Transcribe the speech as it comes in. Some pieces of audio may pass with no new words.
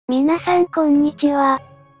皆さんこんにちは。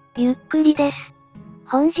ゆっくりです。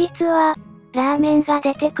本日は、ラーメンが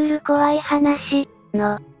出てくる怖い話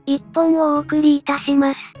の一本をお送りいたし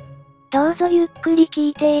ます。どうぞゆっくり聞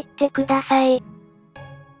いていってください。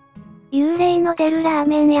幽霊の出るラー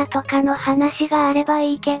メン屋とかの話があれば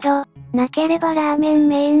いいけど、なければラーメン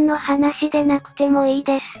メインの話でなくてもいい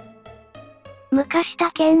です。昔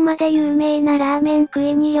他県まで有名なラーメン食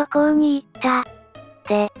いに旅行に行った。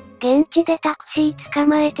で、現地でタクシー捕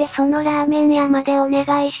まえてそのラーメン屋までお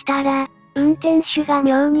願いしたら、運転手が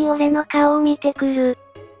妙に俺の顔を見てくる。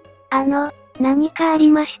何かあ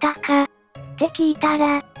りましたかって聞いた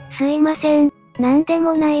ら、すいません、なんで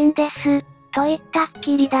もないんです、と言ったっ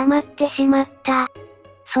きり黙ってしまった。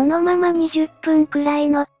そのまま20分くらい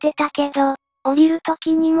乗ってたけど、降りる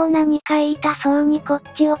時にも何か言いたそうにこっ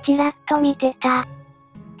ちをちらっと見てた。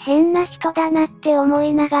変な人だなって思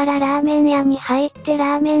いながらラーメン屋に入って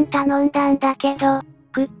ラーメン頼んだんだけど、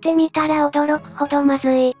食ってみたら驚くほどま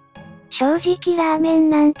ずい。正直ラーメン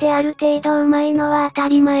なんてある程度うまいのは当た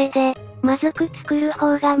り前で、まずく作る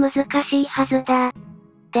方が難しいはずだ。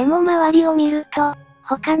でも周りを見ると、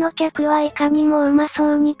他の客はいかにもうま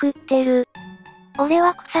そうに食ってる。俺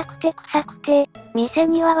は臭くて、店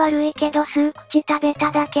には悪いけど数口食べ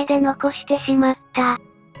ただけで残してしまった。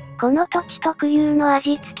この土地特有の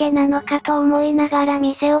味付けなのかと思いながら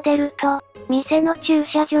店を出ると、店の駐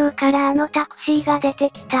車場からあのタクシーが出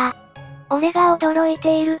てきた。俺が驚い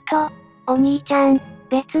ていると、お兄ちゃん、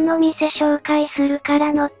別の店紹介するか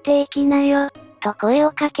ら乗っていきなよ、と声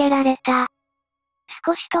をかけられた。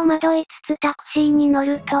少し戸惑いつつタクシーに乗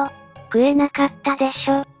ると、食えなかったでし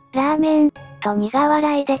ょ、ラーメン、と苦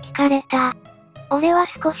笑いで聞かれた。俺は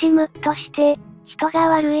少しムッとして、人が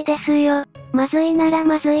悪いですよ、まずいなら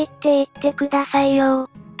まずいって言ってくださいよ、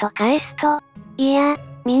と返すと、いや、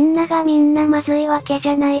みんながみんなまずいわけじ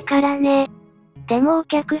ゃないからね。でもお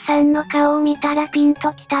客さんの顔を見たらピン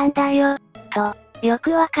ときたんだよ、と、よ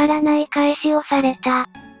くわからない返しをされた。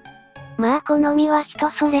まあ好みは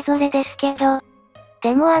人それぞれですけど、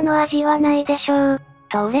でもあの味はないでしょう、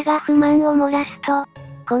と俺が不満を漏らすと、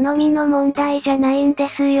好みの問題じゃないんで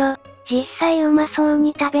すよ。実際うまそう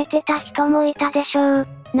に食べてた人もいたでしょう。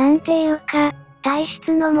なんていうか、体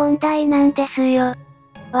質の問題なんですよ。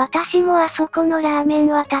私もあそこのラーメン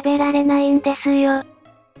は食べられないんですよ。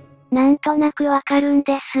なんとなくわかるん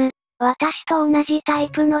です。私と同じタイ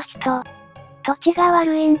プの人。土地が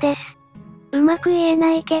悪いんです。うまく言え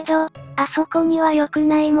ないけど、あそこには良く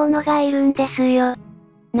ないものがいるんですよ。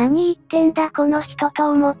何言ってんだこの人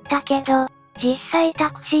と思ったけど、実際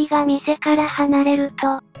タクシーが店から離れる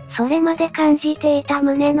と、それまで感じていた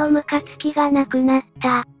胸のムカつきがなくなっ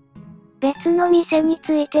た。別の店に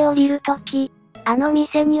着いて降りるとき、あの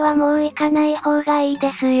店にはもう行かない方がいい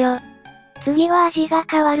ですよ。次は味が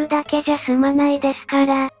変わるだけじゃ済まないですか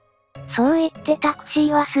ら。そう言ってタクシ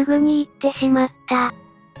ーはすぐに行ってしまった。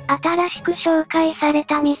新しく紹介され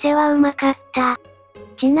た店はうまかった。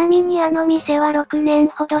ちなみにあの店は6年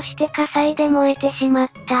ほどして火災で燃えてしまっ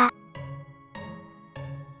た。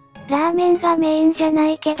ラーメンがメインじゃな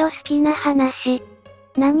いけど好きな話。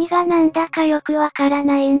何がなんだかよくわから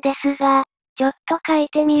ないんですが、ちょっと書い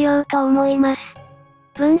てみようと思います。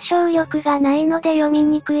文章力がないので読み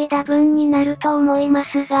にくい打文になると思いま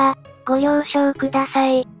すが、ご了承くださ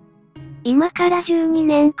い。今から12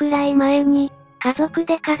年くらい前に、家族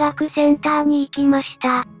で科学センターに行きまし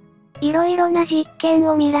た。いろいろな実験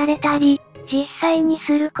を見られたり、実際に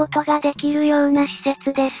することができるような施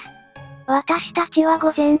設です。私たちは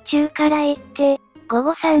午前中から行って、午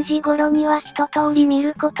後3時頃には一通り見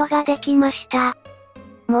ることができました。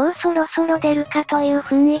もうそろそろ出るかという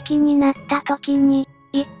雰囲気になった時に、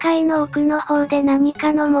1階の奥の方で何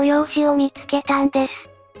かの催しを見つけたんです。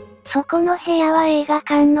そこの部屋は映画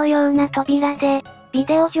館のような扉で、ビ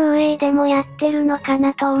デオ上映でもやってるのか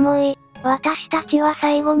なと思い、私たちは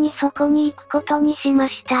最後にそこに行くことにしま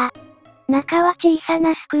した。中は小さ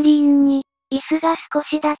なスクリーンに、椅子が少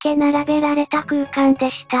しだけ並べられた空間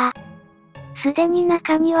でした。すでに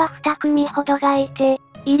中には2組ほどがいて、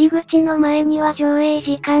入り口の前には上映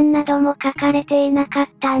時間なども書かれていなかっ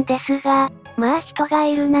たんですが、まあ人が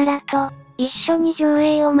いるならと、一緒に上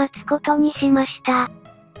映を待つことにしました。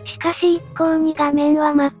しかし一向に画面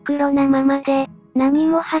は真っ黒なままで、何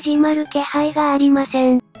も始まる気配がありま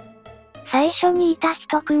せん。最初にいた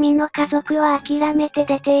一組の家族は諦めて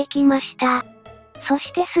出て行きました。そ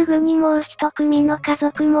してすぐにもう一組の家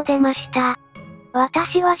族も出ました。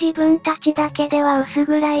私は自分たちだけでは薄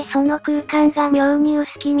暗いその空間が妙に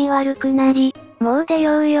薄気味悪くなり、もう出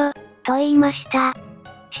ようよ、と言いました。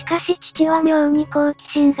しかし父は妙に好奇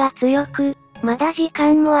心が強く、まだ時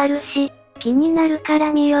間もあるし、気になるか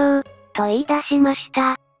ら見よう、と言い出しまし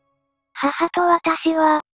た。母と私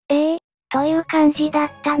は、という感じだ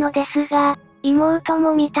ったのですが、妹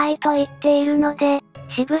も見たいと言っているので、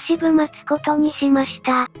しぶしぶ待つことにしまし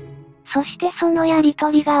た。そしてそのやり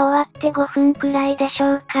とりが終わって5分くらいでし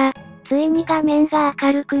ょうか、ついに画面が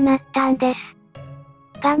明るくなったんです。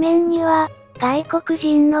画面には、外国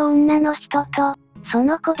人の女の人と、そ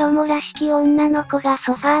の子供らしき女の子が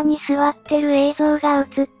ソファーに座ってる映像が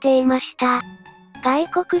映っていました。外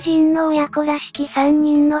国人の親子らしき3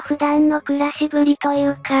人の普段の暮らしぶりとい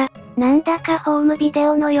うか、なんだかホームビデ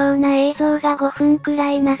オのような映像が5分く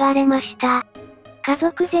らい流れました。家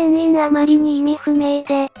族全員あまりに意味不明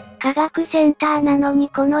で、科学センターなのに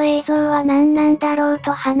この映像は何なんだろう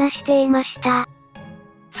と話していました。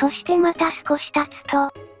そしてまた少し経つ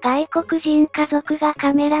と、外国人家族が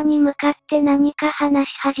カメラに向かって何か話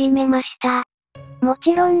し始めました。も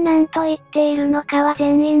ちろん何と言っているのかは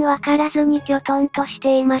全員わからずにきょとんとし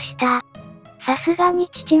ていました。さすがに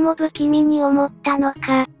父も不気味に思ったの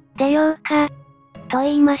か、出ようか、と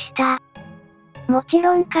言いました。もち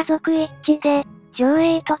ろん家族一致で、上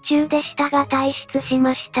映途中でしたが退出し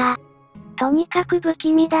ました。とにかく不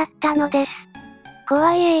気味だったのです。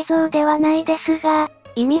怖い映像ではないですが、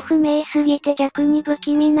意味不明すぎて逆に不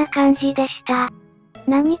気味な感じでした。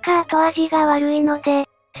何か後味が悪いので、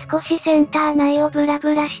少しセンター内をブラ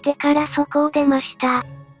ブラしてからそこを出ました。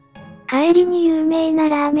帰りに有名な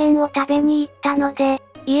ラーメンを食べに行ったので、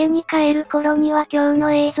家に帰る頃には今日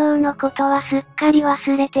の映像のことはすっかり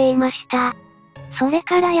忘れていました。それ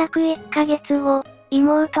から約1ヶ月後、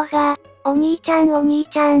妹が、お兄ちゃ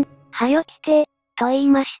ん、はよ来て、と言い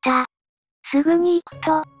ました。すぐに行く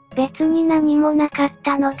と、別に何もなかっ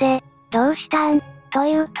たので、どうしたんと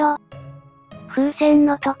言うと、風船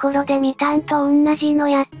のところで見たんと同じの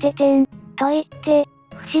やっててん、と言って、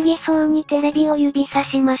不思議そうにテレビを指さ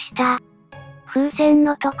しました。風船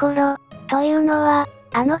のところ、というのは、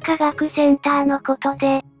科学センターのこと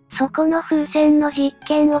で、そこの風船の実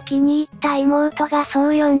験を気に入った妹が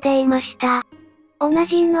そう呼んでいました。同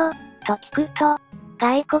じの、と聞くと、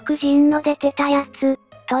外国人の出てたやつ、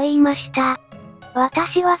と言いました。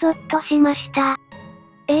私はゾッとしました。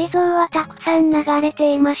映像はたくさん流れ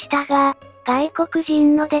ていましたが、外国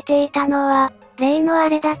人の出ていたのは、例のあ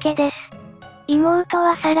れだけです。妹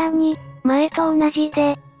はさらに、前と同じ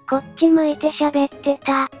で、こっち向いて喋って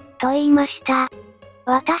た、と言いました。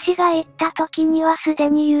私が行った時にはすで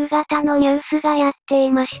に夕方のニュースがやってい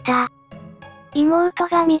ました。妹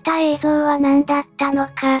が見た映像は何だったの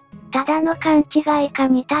か、ただの勘違いか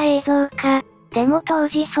似た映像か、でも当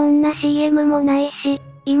時そんな CM もないし、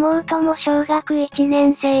妹も小学1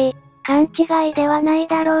年生、勘違いではない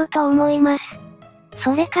だろうと思います。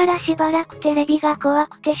それからしばらくテレビが怖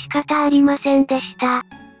くて仕方ありませんでした。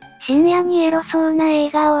深夜にエロそうな映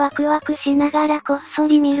画をワクワクしながらこっそ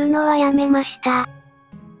り見るのはやめました。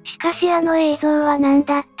しかしあの映像は何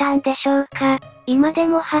だったんでしょうか、今で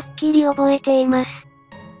もはっきり覚えています。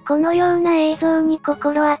このような映像に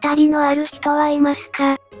心当たりのある人はいます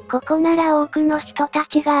か？ここなら多くの人た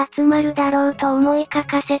ちが集まるだろうと思い書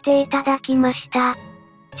かせていただきました。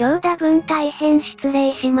長打分大変失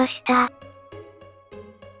礼しました。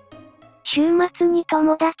週末に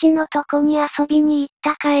友達のとこに遊びに行っ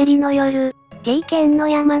た帰りの夜、T 県の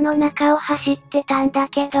山の中を走ってたんだ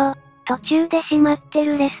けど、途中で閉まって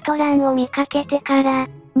るレストランを見かけてから、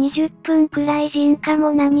20分くらい人家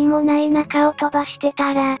も何もない中を飛ばして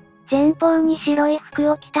たら、前方に白い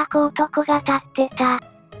服を着た小男が立ってた。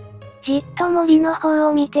じっと森の方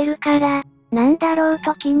を見てるから、なんだろう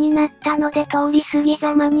と気になったので通り過ぎ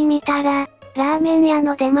ざまに見たら、ラーメン屋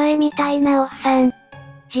の出前みたいなおっさん。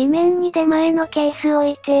地面に出前のケース置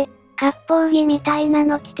いて、割烹着みたいな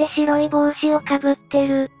の着て白い帽子をかぶって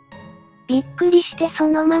る。びっくりしてそ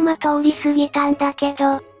のまま通り過ぎたんだけ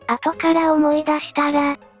ど、後から思い出した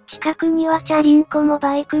ら、近くにはチャリンコも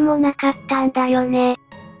バイクもなかったんだよね。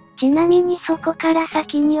ちなみにそこから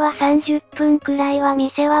先には30分くらいは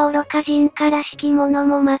店は愚か人からしきもの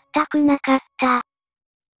も全くなかった。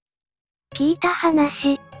聞いた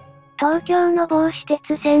話。東京の某私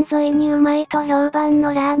鉄線沿いにうまいと評判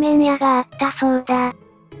のラーメン屋があったそうだ。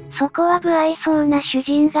そこは不愛想な主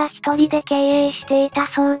人が一人で経営していた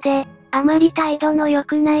そうで、あまり態度の良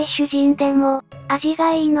くない主人でも、味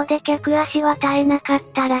がいいので客足は絶えなかっ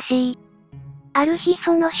たらしい。ある日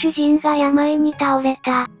その主人が病に倒れ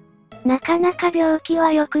た。なかなか病気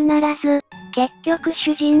は良くならず、結局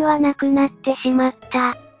主人は亡くなってしまっ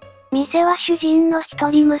た。店は主人の一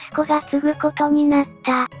人息子が継ぐことになっ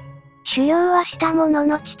た。修行はしたもの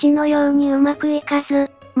の父のようにうまくいかず、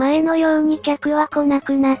前のように客は来な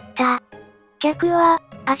くなった。客は、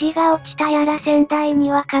味が落ちたやら仙台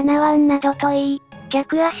にはかなわんなどと言い、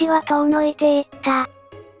客足は遠のいていった。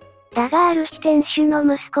だがある日店主の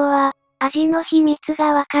息子は、味の秘密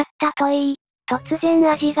が分かったと言い、突然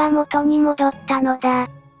味が元に戻ったのだ。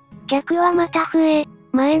客はまた増え、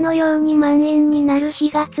前のように満員になる日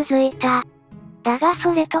が続いた。だが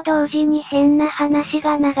それと同時に変な話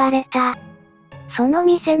が流れた。その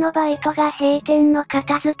店のバイトが閉店の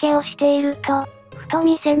片付けをしていると、ふと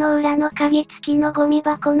店の裏の鍵付きのゴミ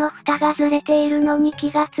箱の蓋がずれているのに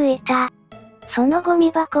気がついた。そのゴ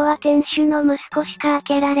ミ箱は店主の息子しか開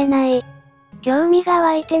けられない。興味が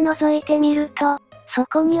湧いて覗いてみると、そ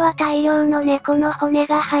こには大量の猫の骨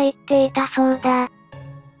が入っていたそうだ。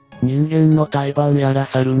人間の胎盤やら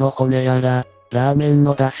猿の骨やら、ラーメン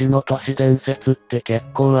の出汁の都市伝説って結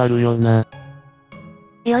構あるよな。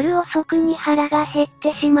夜遅くに腹が減っ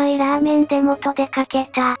てしまいラーメンでもと出かけ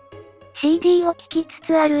た。CD を聴きつ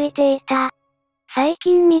つ歩いていた。最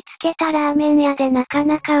近見つけたラーメン屋でなか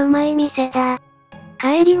なかうまい店だ。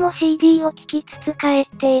帰りも CD を聴きつつ帰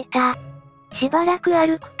っていた。しばらく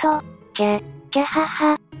歩くと、キャハ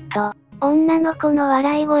ハ、と、女の子の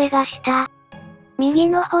笑い声がした。右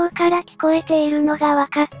の方から聞こえているのが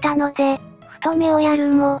分かったので、ふと目をやる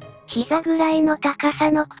も、膝ぐらいの高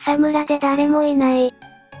さの草むらで誰もいない。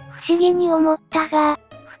不思議に思ったが、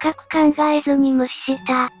深く考えずに無視し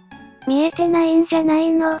た。見えてないんじゃな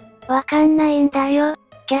いの？わかんないんだよ、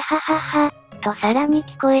キャハハハ、とさらに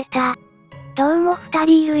聞こえた。どうも二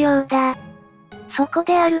人いるようだ。そこ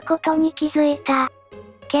であることに気づいた。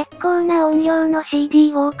結構な音量の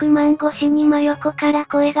CD ウォークマン越しに真横から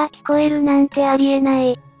声が聞こえるなんてありえな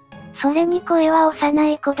い。それに声は幼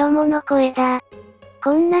い子供の声だ。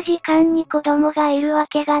こんな時間に子供がいるわ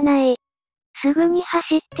けがない。すぐに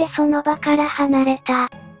走ってその場から離れた。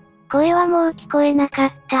声はもう聞こえなか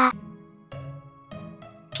った。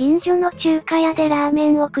近所の中華屋でラー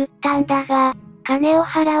メンを食ったんだが、金を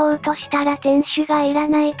払おうとしたら店主がいら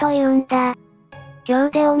ないと言うんだ。今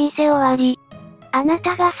日でお店終わり。あな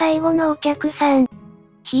たが最後のお客さん。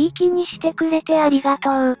ひいきにしてくれてありが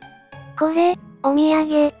とう。これ、お土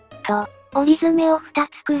産、と、折り詰を2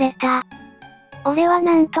つくれた。俺は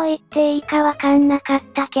何と言っていいかわかんなかっ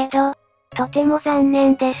たけど、とても残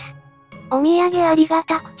念です。お土産ありが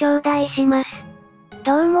たく頂戴します。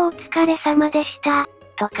どうもお疲れ様でした、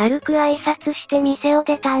と軽く挨拶して店を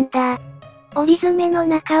出たんだ。折り詰の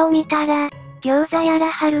中を見たら、餃子や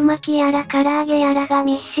ら春巻きやら唐揚げやらが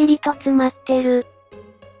みっしりと詰まってる。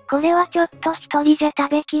これはちょっと一人じゃ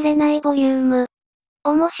食べきれないボリューム。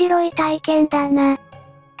面白い体験だな。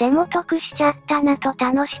でも得しちゃったなと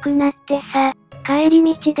楽しくなってさ、帰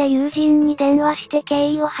り道で友人に電話して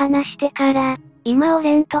経緯を話してから、今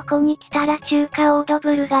俺んとこに来たら中華オード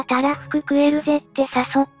ブルがたらふく食えるぜって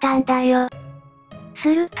誘ったんだよ。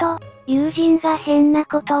すると、友人が変な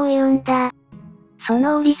ことを言うんだ。そ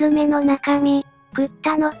の折り詰の中身、食っ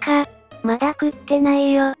たのか、まだ食ってな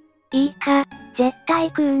いよ。いいか、絶対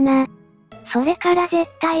食うな。それから絶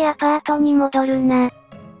対アパートに戻るな。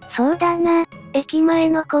そうだな、駅前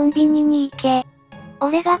のコンビニに行け。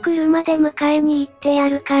俺が車で迎えに行ってや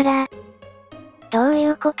るから。どうい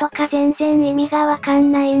うことか全然意味がわか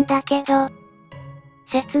んないんだけど。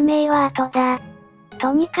説明は後だ。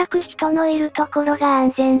とにかく人のいるところが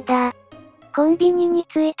安全だ。コンビニに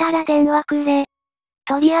着いたら電話くれ。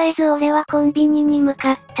とりあえず俺はコンビニに向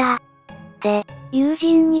かった。で、友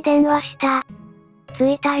人に電話した。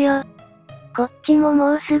着いたよ。こっちも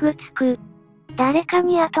もうすぐ着く。誰か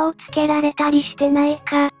に後をつけられたりしてない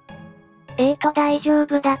か。大丈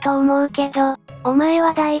夫だと思うけど、お前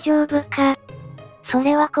は大丈夫か。そ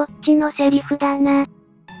れはこっちのセリフだな。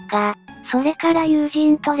が、それから友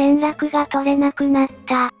人と連絡が取れなくなっ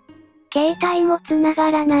た。携帯も繋が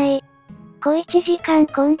らない。小1時間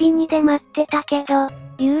コンビニで待ってたけど、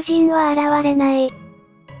友人は現れない。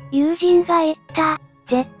友人が言った、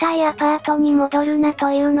絶対アパートに戻るな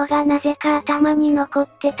というのがなぜか頭に残っ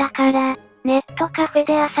てたから、ネットカフェ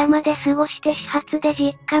で朝まで過ごして始発で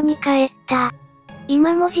実家に帰った。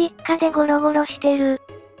今も実家でゴロゴロしてる。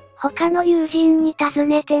他の友人に尋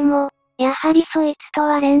ねても、やはりそいつと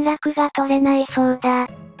は連絡が取れないそうだ。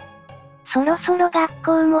そろそろ学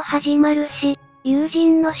校も始まるし、友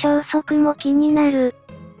人の消息も気になる。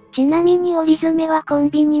ちなみに折り詰はコン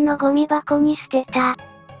ビニのゴミ箱に捨てた。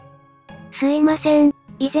すいません、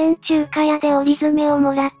以前中華屋で折り詰を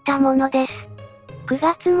もらったものです。9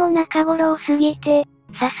月も中頃を過ぎて、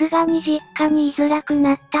さすがに実家に居づらく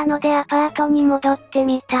なったのでアパートに戻って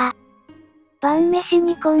みた。晩飯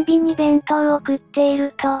にコンビニ弁当を食ってい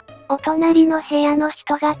ると、お隣の部屋の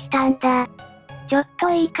人が来たんだ。ちょっ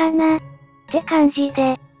といいかなって感じ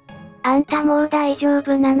で。あんたもう大丈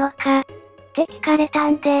夫なのかって聞かれた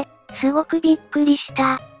んで、すごくびっくりし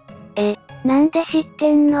た。なんで知っ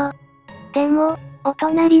てんの？でも、お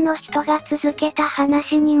隣の人が続けた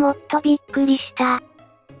話にもっとびっくりした。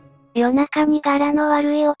夜中に柄の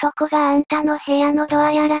悪い男があんたの部屋のド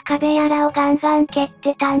アやら壁やらをガンガン蹴っ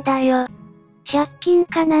てたんだよ。借金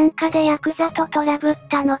かなんかでヤクザとトラブっ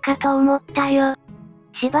たのかと思ったよ。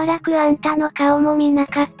しばらくあんたの顔も見な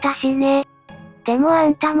かったしね。でもあ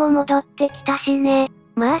んたも戻ってきたしね。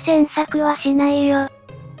まあ詮索はしないよ。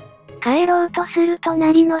帰ろうとする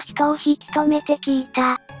隣の人を引き止めて聞い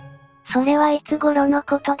た。それはいつ頃の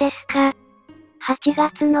ことですか？8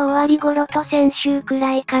月の終わり頃と先週く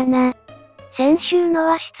らいかな。先週の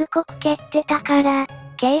はしつこく蹴ってたから、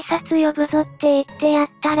警察呼ぶぞって言ってやっ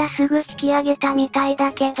たらすぐ引き上げたみたい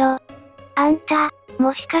だけど。あんた、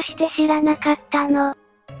もしかして知らなかったの？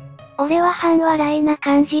俺は半笑いな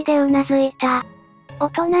感じでうなずいた。お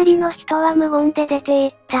隣の人は無言で出て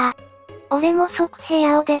行った。俺も即部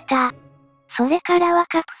屋を出た。それからは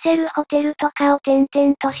カプセルホテルとかを転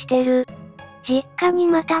々としてる。実家に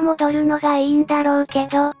また戻るのがいいんだろうけ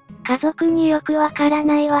ど、家族によくわから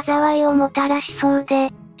ない災いをもたらしそう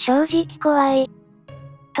で、正直怖い。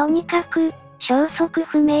とにかく、消息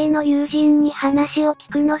不明の友人に話を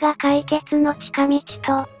聞くのが解決の近道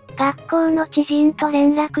と、学校の知人と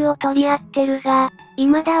連絡を取り合ってるが、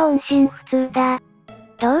未だ音信不通だ。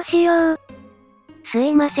どうしよう。す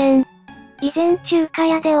いません。以前中華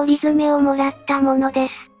屋で折り詰めをもらったもので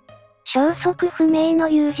す。消息不明の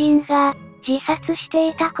友人が、自殺して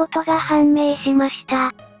いたことが判明しまし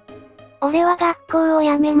た。俺は学校を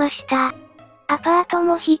辞めました。アパート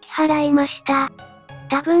も引き払いました。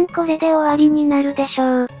多分これで終わりになるでし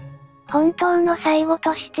ょう。本当の最後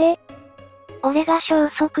として、俺が消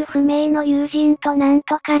息不明の友人となん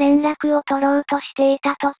とか連絡を取ろうとしてい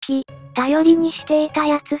た時、頼りにしていた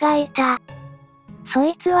奴がいた。そ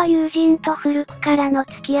いつは友人と古くからの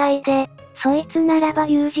付き合いで、そいつならば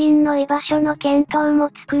友人の居場所の見当も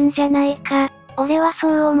つくんじゃないか、俺はそ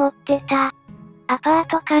う思ってた。アパー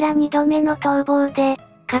トから2度目の逃亡で、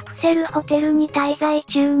カプセルホテルに滞在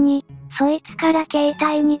中に、そいつから携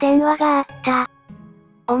帯に電話があった。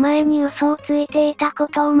お前に嘘をついていたこ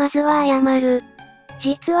とをまずは謝る。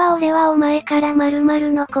実は俺はお前から〇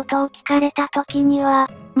〇のことを聞かれた時には、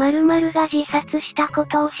〇〇が自殺したこ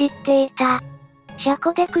とを知っていた。車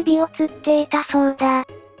庫で首を吊っていたそうだ。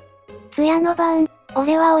通夜の晩、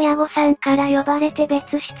俺は親御さんから呼ばれて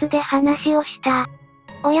別室で話をした。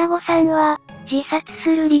親御さんは、自殺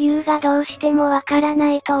する理由がどうしてもわから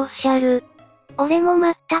ないとおっしゃる。俺も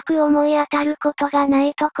全く思い当たることがな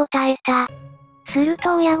いと答えた。する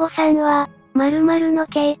と親御さんは、〇〇の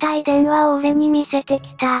携帯電話を俺に見せて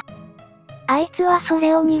きた。あいつはそ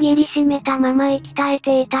れを握りしめたまま息絶え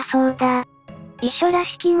ていたそうだ。遺書ら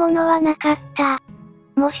しきものはなかった。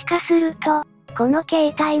もしかすると、この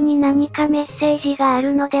携帯に何かメッセージがあ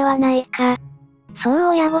るのではないか。そう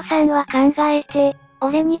親御さんは考えて、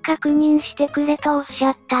俺に確認してくれとおっし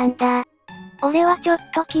ゃったんだ。俺はちょっ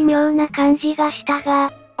と奇妙な感じがした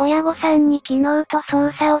が、親御さんに昨日と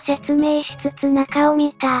操作を説明しつつ中を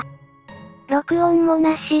見た。録音も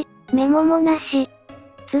なし、メモもなし。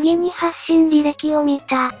次に発信履歴を見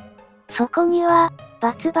た。そこには、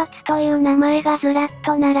バツバツという名前がずらっ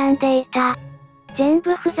と並んでいた。全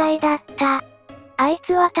部不在だった。あい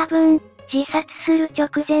つは多分、自殺する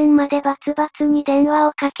直前までバツバツに電話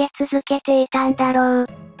をかけ続けていたんだろう。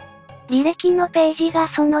履歴のページが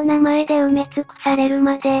その名前で埋め尽くされる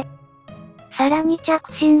まで。さらに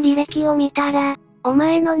着信履歴を見たら、お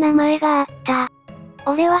前の名前があった。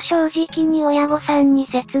俺は正直に親御さんに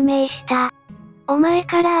説明した。お前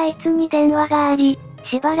からあいつに電話があり、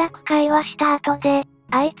しばらく会話した後で、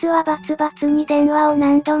あいつはバツバツに電話を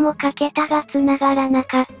何度もかけたが繋がらな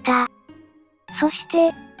かった。そし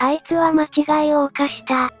て、あいつは間違いを犯し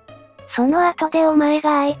た。その後でお前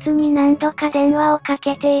があいつに何度か電話をか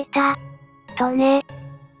けていた。とね。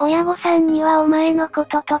親御さんにはお前のこ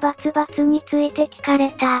ととバツバツについて聞かれ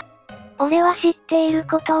た。俺は知っている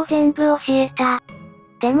ことを全部教えた。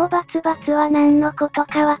でもバツバツは何のこと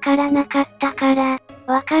かわからなかったから、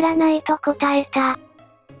わからないと答えた。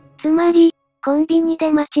つまり、コンビニ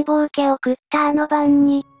で待ちぼうけを食ったあの晩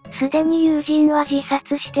に、すでに友人は自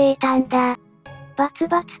殺していたんだ。バツ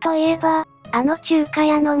バツといえば、あの中華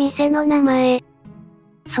屋の店の名前。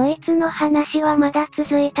そいつの話はまだ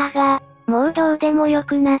続いたが、もうどうでもよ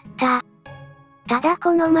くなった。ただ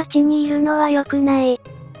この街にいるのは良くない。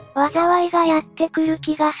災いがやってくる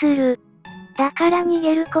気がする。だから逃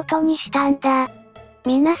げることにしたんだ。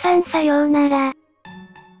皆さんさようなら。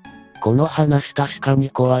この話確かに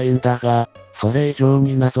怖いんだが、それ以上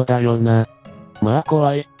に謎だよな。まあ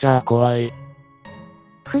怖いっちゃ怖い。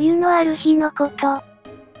冬のある日のこと。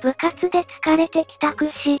部活で疲れて帰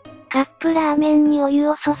宅し、カップラーメンにお湯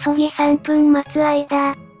を注ぎ3分待つ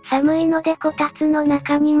間、寒いのでこたつの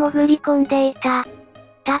中に潜り込んでいた。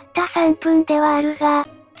たった3分ではあるが、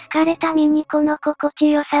疲れた身にこの心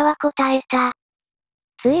地よさは応えた。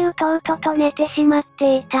ついうとうとと寝てしまっ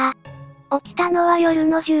ていた。起きたのは夜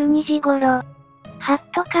の12時頃。はっ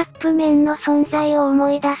とカップ麺の存在を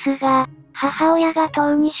思い出すが、母親が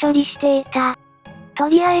とうに処理していた。と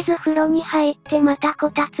りあえず風呂に入ってまたこ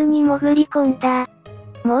たつに潜り込んだ。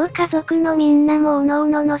もう家族のみんなもおのお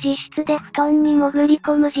のの自室で布団に潜り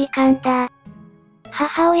込む時間だ。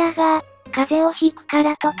母親が、風邪をひくか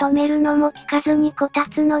らと止めるのも聞かずにこた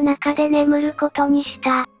つの中で眠ることにし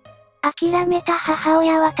た。諦めた母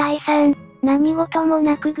親は退散、何事も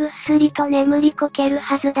なくぐっすりと眠りこける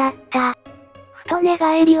はずだった。ふと寝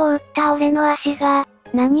返りを打った俺の足が、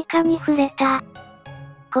何かに触れた。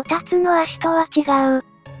こたつの足とは違う。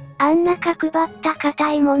あんな角張った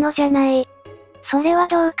硬いものじゃない。それは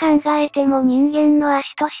どう考えても人間の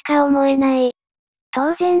足としか思えない。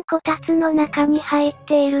当然こたつの中に入っ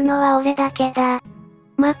ているのは俺だけだ。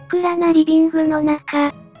真っ暗なリビングの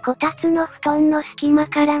中、こたつの布団の隙間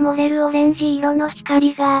から漏れるオレンジ色の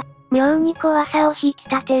光が、妙に怖さを引き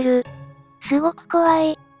立てる。すごく怖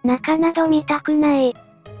い、中など見たくない。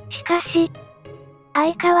しかし、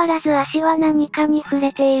相変わらず足は何かに触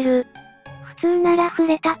れている。普通なら触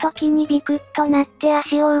れた時にビクッとなって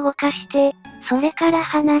足を動かして、それから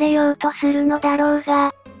離れようとするのだろう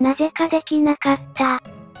が、なぜかできなかった。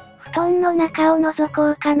布団の中を覗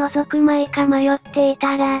こうか覗くまいか迷ってい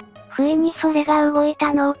たら、不意にそれが動い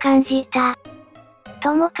たのを感じた。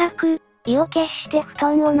ともかく、意を決して布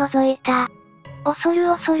団を覗いた。恐る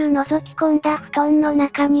恐る覗き込んだ布団の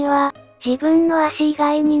中には、自分の足以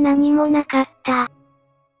外に何もなかった。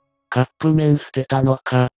カップ麺捨てたの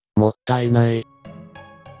か、もったいない。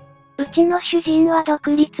うちの主人は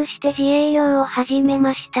独立して自営業を始め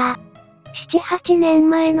ました。7、8年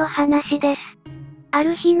前の話です。あ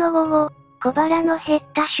る日の午後、小腹の減っ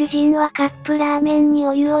た主人はカップラーメンに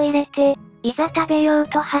お湯を入れて、いざ食べよう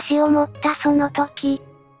と箸を持ったその時、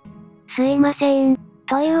すいません、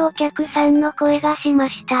というお客さんの声がしま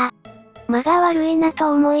した。間が悪いな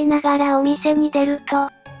と思いながらお店に出ると、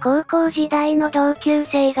高校時代の同級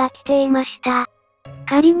生が来ていました。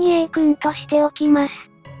仮に A 君としておきます。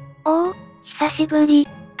おう、久しぶり、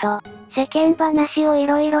と、世間話をい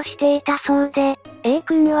ろいろしていたそうで、A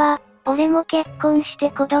君は、俺も結婚して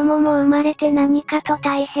子供も生まれて何かと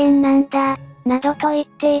大変なんだ、などと言っ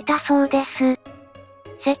ていたそうです。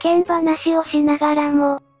世間話をしながら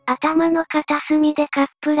も、頭の片隅でカッ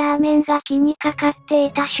プラーメンが気にかかって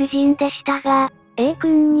いた主人でしたが、A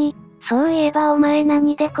君に、そういえばお前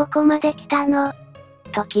何でここまで来たの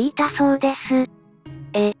と聞いたそうです。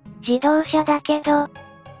自動車だけど、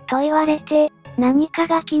と言われて、何か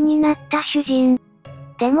が気になった主人。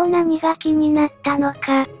でも何が気になったの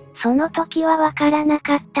か、その時はわからな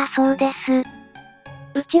かったそうです。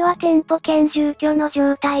うちは店舗兼住居の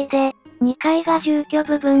状態で、2階が住居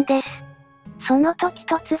部分です。その時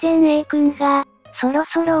突然 A 君が、そろ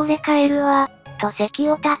そろ俺帰るわ、と席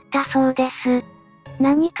を立ったそうです。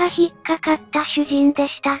何か引っかかった主人で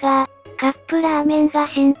したが、カップラーメンが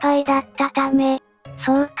心配だったため、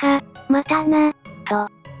そうか、またな、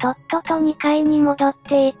とっとと2階に戻っ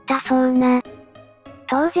ていったそうな。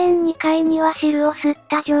当然2階には汁を吸っ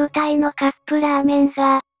た状態のカップラーメン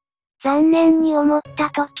が、残念に思った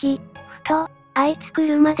時、ふと、あいつ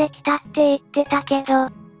車で来たって言ってたけど、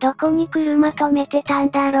どこに車止めてたん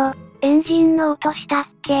だろ、エンジンの音したっ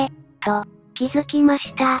け、と、気づきま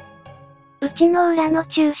した。うちの裏の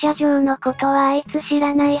駐車場のことはあいつ知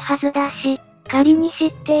らないはずだし、仮に知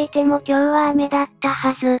っていても今日は雨だった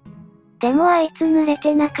はず。でもあいつ濡れ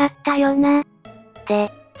てなかったよな。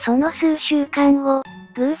で、その数週間後、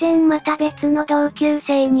偶然また別の同級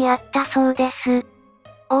生に会ったそうです。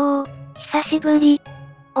おー、久しぶり。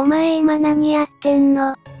お前今何やってん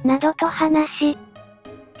のなどと話し、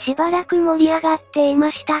しばらく盛り上がってい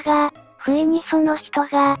ましたが、不意にその人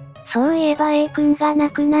が、そういえば A 君が亡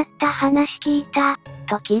くなった話聞いた、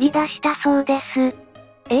と切り出したそうです。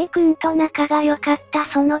A 君と仲が良かった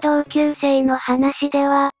その同級生の話で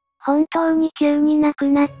は、本当に急に亡く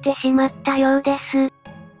なってしまったようです。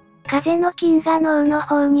風の菌が脳の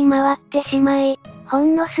方に回ってしまい、ほ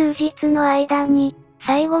んの数日の間に、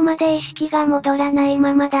最後まで意識が戻らない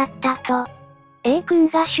ままだったと。A 君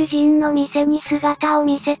が主人の店に姿を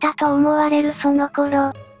見せたと思われるその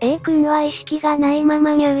頃、A 君は意識がないま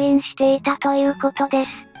ま入院していたということです。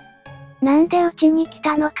なんでうちに来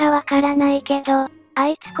たのかわからないけど、あ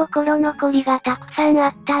いつ心残りがたくさんあ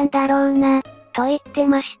ったんだろうな、と言って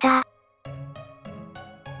ました。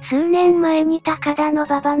数年前に高田の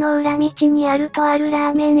馬場の裏道にあるとある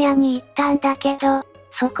ラーメン屋に行ったんだけど、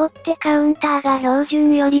そこってカウンターが標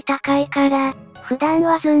準より高いから、普段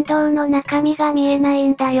は寸胴の中身が見えない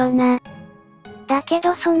んだよな。だけ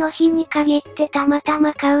どその日に限ってたまた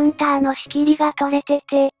まカウンターの仕切りが取れて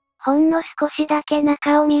て、ほんの少しだけ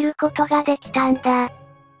中を見ることができたんだ。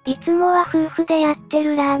いつもは夫婦でやって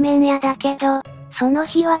るラーメン屋だけど、その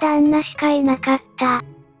日は旦那しかいなかった。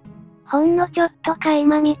ほんのちょっと垣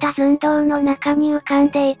間見た寸胴の中に浮かん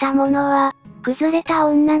でいたものは、崩れた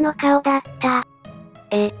女の顔だった。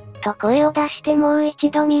と声を出してもう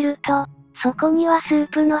一度見ると、そこにはスー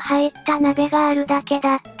プの入った鍋があるだけ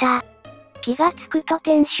だった。気がつくと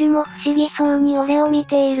店主も不思議そうに俺を見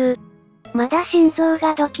ている。まだ心臓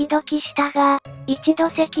がドキドキしたが、一度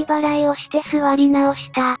咳払いをして座り直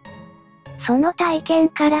した。その体験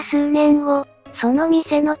から数年後、その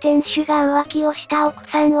店の店主が浮気をした奥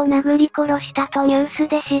さんを殴り殺したとニュース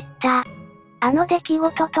で知った。あの出来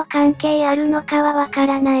事と関係あるのかはわか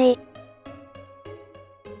らない。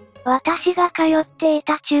私が通ってい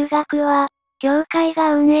た中学は、教会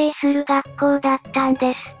が運営する学校だったん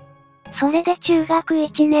です。それで中学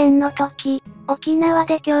1年の時、沖縄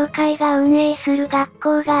で教会が運営する学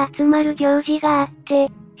校が集まる行事があって、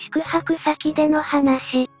宿泊先での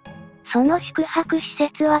話。その宿泊施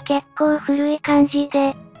設は結構古い感じ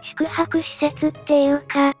で、宿泊施設っていう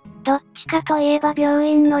か、どっちかといえば病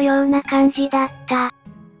院のような感じだった。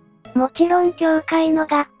もちろん教会の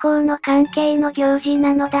学校の関係の行事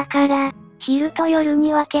なのだから、昼と夜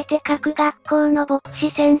に分けて各学校の牧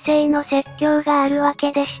師先生の説教があるわ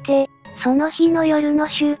けでして、その日の夜の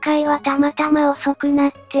集会はたまたま遅くな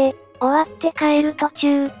って、終わって帰る途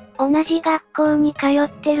中、同じ学校に通っ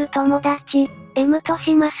てる友達、M と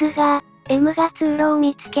しますが、M が通路を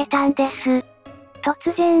見つけたんです。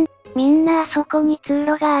突然、みんなあそこに通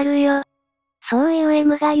路があるよ。そういう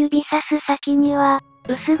M が指さす先には、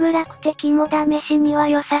薄暗くて肝試しには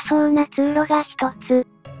良さそうな通路が一つ。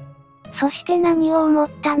そして何を思っ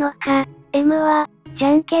たのか、M は、じ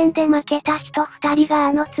ゃんけんで負けた人二人が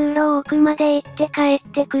あの通路を奥まで行って帰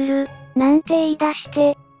ってくる、なんて言い出し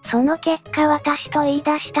て、その結果私と言い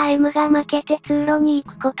出した M が負けて通路に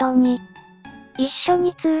行くことに。一緒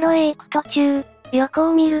に通路へ行く途中、横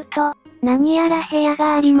を見ると、何やら部屋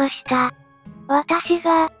がありました。私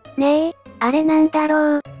が、ねえ、あれなんだ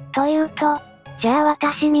ろう、と言うと、じゃあ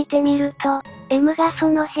私見てみると、M がそ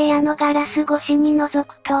の部屋のガラス越しに覗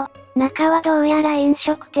くと、中はどうやら飲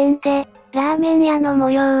食店で、ラーメン屋の模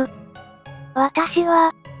様。私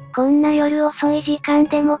は、こんな夜遅い時間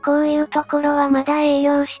でもこういうところはまだ営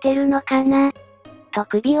業してるのかな、と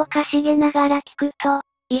首をかしげながら聞くと、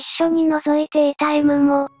一緒に覗いていた M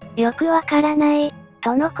も、よくわからない、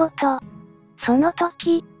とのこと。その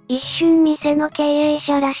時、一瞬店の経営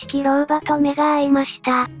者らしき老婆と目が合いまし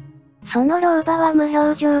た。その老婆は無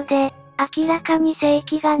表情で、明らかに正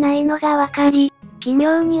気がないのがわかり、奇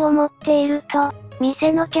妙に思っていると、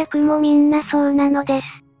店の客もみんなそうなのです。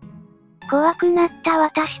怖くなった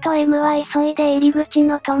私と M は急いで入り口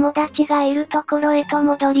の友達がいるところへと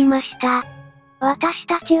戻りました。私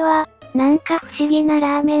たちは、なんか不思議な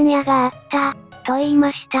ラーメン屋があった、と言い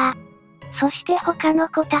ました。そして他の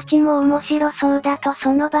子たちも面白そうだと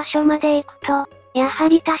その場所まで行くと、やは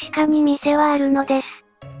り確かに店はあるのです。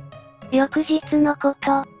翌日のこ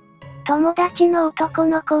と、友達の男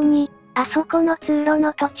の子に、あそこの通路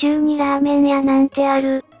の途中にラーメン屋なんてあ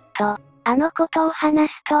る、と、あのことを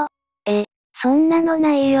話すと、そんなの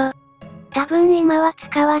ないよ。多分今は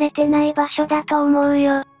使われてない場所だと思う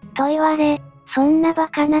よ、と言われ、そんなバ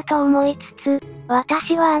カなと思いつつ、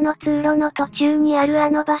私はあの通路の途中にあるあ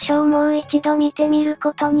の場所をもう一度見てみる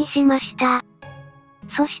ことにしました。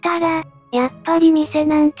そしたら、やっぱり店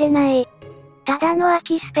なんてない。ただの空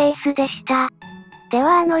きスペースでした。で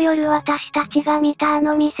はあの夜私たちが見たあ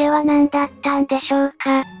の店は何だったんでしょう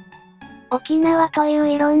か。沖縄という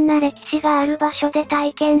いろんな歴史がある場所で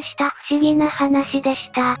体験した不思議な話で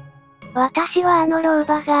した。私はあの老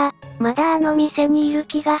婆が、まだあの店にいる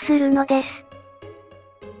気がするのです。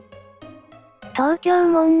東京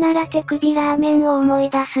もんなら手首ラーメンを思い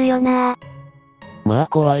出すよな。まあ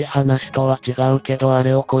怖い話とは違うけどあ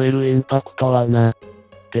れを超えるインパクトはな。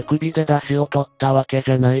手首で出汁を取ったわけ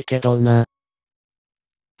じゃないけどな。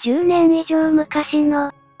10年以上昔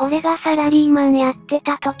の、俺がサラリーマンやって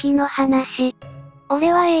た時の話。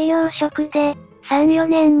俺は営業職で、3、4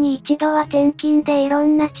年に一度は転勤でいろ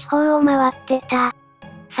んな地方を回ってた。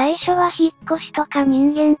最初は引っ越しとか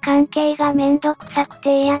人間関係がめんどくさく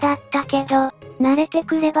て嫌だったけど、慣れて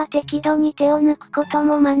くれば適度に手を抜くこと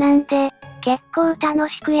も学んで、結構楽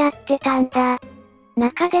しくやってたんだ。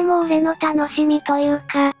中でも俺の楽しみという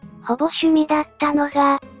か、ほぼ趣味だったの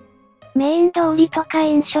が、メイン通りとか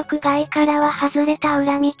飲食街からは外れた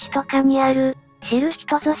裏道とかにある、知る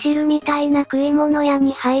人ぞ知るみたいな食い物屋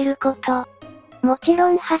に入ること。もちろ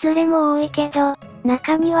ん外れも多いけど、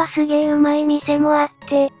中にはすげえうまい店もあっ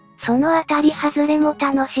て、そのあたり外れも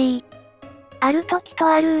楽しい。ある時と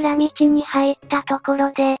ある裏道に入ったとこ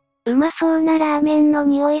ろで、うまそうなラーメンの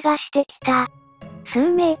匂いがしてきた。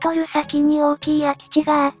数メートル先に大きい空き地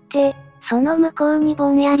があって、その向こうに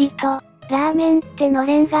ぼんやりと、ラーメンっての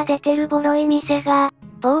れんが出てるボロい店が、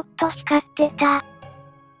ぼーっと光ってた。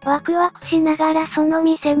ワクワクしながらその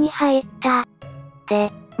店に入った。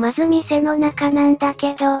で、まず店の中なんだ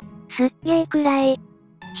けど、すっげー暗い。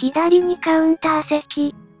左にカウンター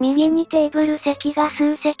席、右にテーブル席が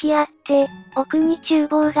数席あって、奥に厨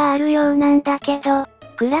房があるようなんだけど、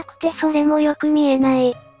暗くてそれもよく見えな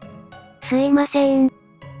い。すいません。っ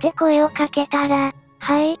て声をかけたら、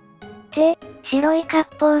はい。って、白い割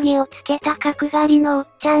烹着をつけた角刈りのおっ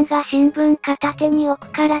ちゃんが新聞片手に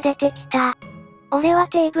奥から出てきた。俺は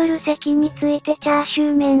テーブル席についてチャーシ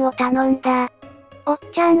ュー麺を頼んだ。おっ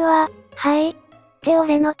ちゃんは、はい。って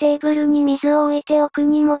俺のテーブルに水を置いて奥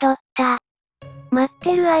に戻った。待っ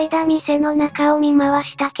てる間店の中を見回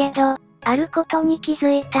したけど、あることに気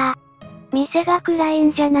づいた。店が暗い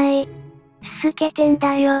んじゃない。すすけてん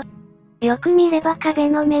だよ。よく見れば壁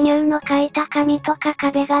のメニューの書いた紙とか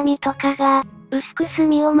壁紙とかが、薄く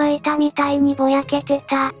墨を巻いたみたいにぼやけて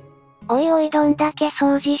た。おいおいどんだけ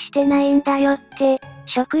掃除してないんだよって、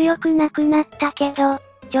食欲なくなったけど、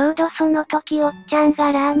ちょうどその時おっちゃん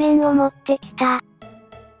がラーメンを持ってきた。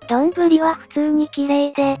丼は普通に綺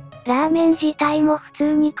麗で、ラーメン自体も普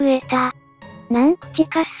通に食えた。何口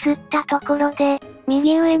かすすったところで、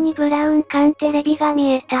右上にブラウン管テレビが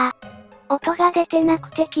見えた。音が出てな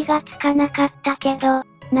くて気がつかなかったけど、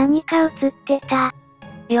何か映ってた。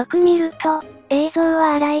よく見ると、映像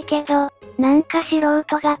は荒いけど、なんか素人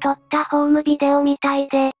が撮ったホームビデオみたい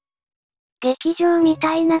で。劇場み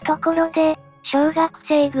たいなところで、小学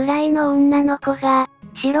生ぐらいの女の子が、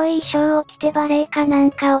白い衣装を着てバレエかな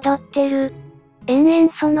んか踊ってる。延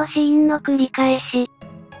々そのシーンの繰り返し。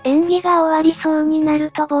演技が終わりそうにな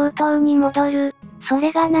ると冒頭に戻る。そ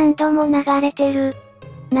れが何度も流れてる。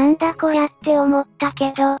なんだこりゃって思った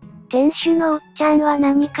けど、店主のおっちゃんは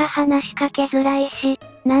何か話しかけづらいし、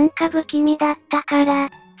なんか不気味だったから、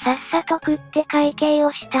さっさと食って会計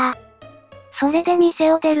をした。それで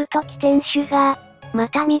店を出るとき店主が、ま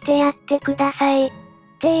た見てやってください。って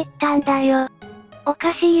言ったんだよ。お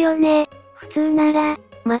かしいよね。普通なら、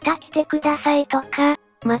また来てくださいとか、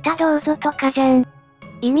またどうぞとかじゃん。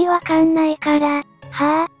意味わかんないから、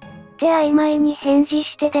はぁ、って曖昧に返事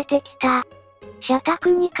して出てきた。社宅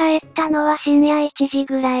に帰ったのは深夜1時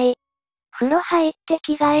ぐらい。風呂入って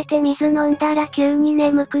着替えて水飲んだら急に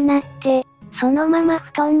眠くなって、そのまま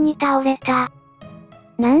布団に倒れた。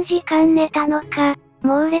何時間寝たのか、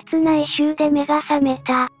猛烈な異臭で目が覚め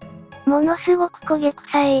た。ものすごく焦げ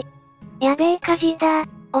臭い。やべえ火事だ。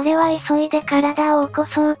俺は急いで体を起こ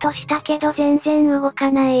そうとしたけど全然動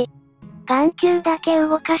かない。眼球だけ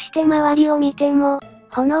動かして周りを見ても、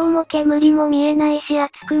炎も煙も見えないし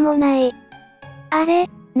熱くもない。あれ、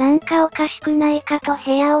なんかおかしくないかと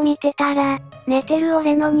部屋を見てたら、寝てる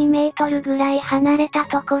俺の2メートルぐらい離れた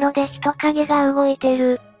ところで人影が動いて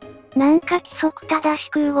る。なんか規則正し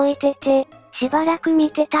く動いてて、しばらく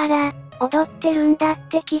見てたら、踊ってるんだっ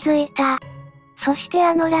て気づいた。そして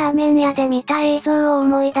あのラーメン屋で見た映像を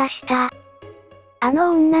思い出した。あ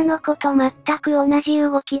の女の子と全く同じ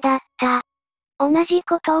動きだった。同じ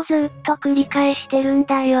ことをずっと繰り返してるん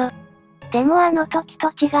だよ。でもあの時と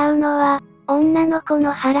違うのは、女の子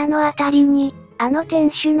の腹のあたりに、あの店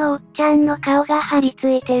主のおっちゃんの顔が張り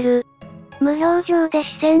付いてる。無表情で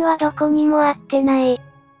視線はどこにも合ってない。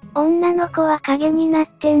女の子は影になっ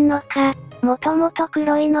てんのか、もともと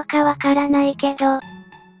黒いのかわからないけど、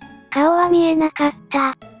顔は見えなかっ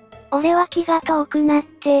た。俺は気が遠くなっ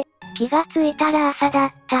て、気がついたら朝だ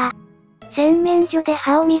った。洗面所で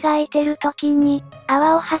歯を磨いてる時に、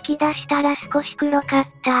泡を吐き出したら少し黒かっ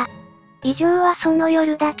た。以上はその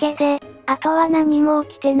夜だけで、あとは何も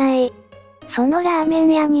起きてない。そのラーメン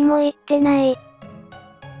屋にも行ってない。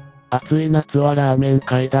暑い夏はラーメン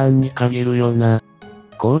階段に限るよな。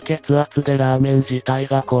高血圧でラーメン自体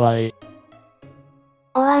が怖い。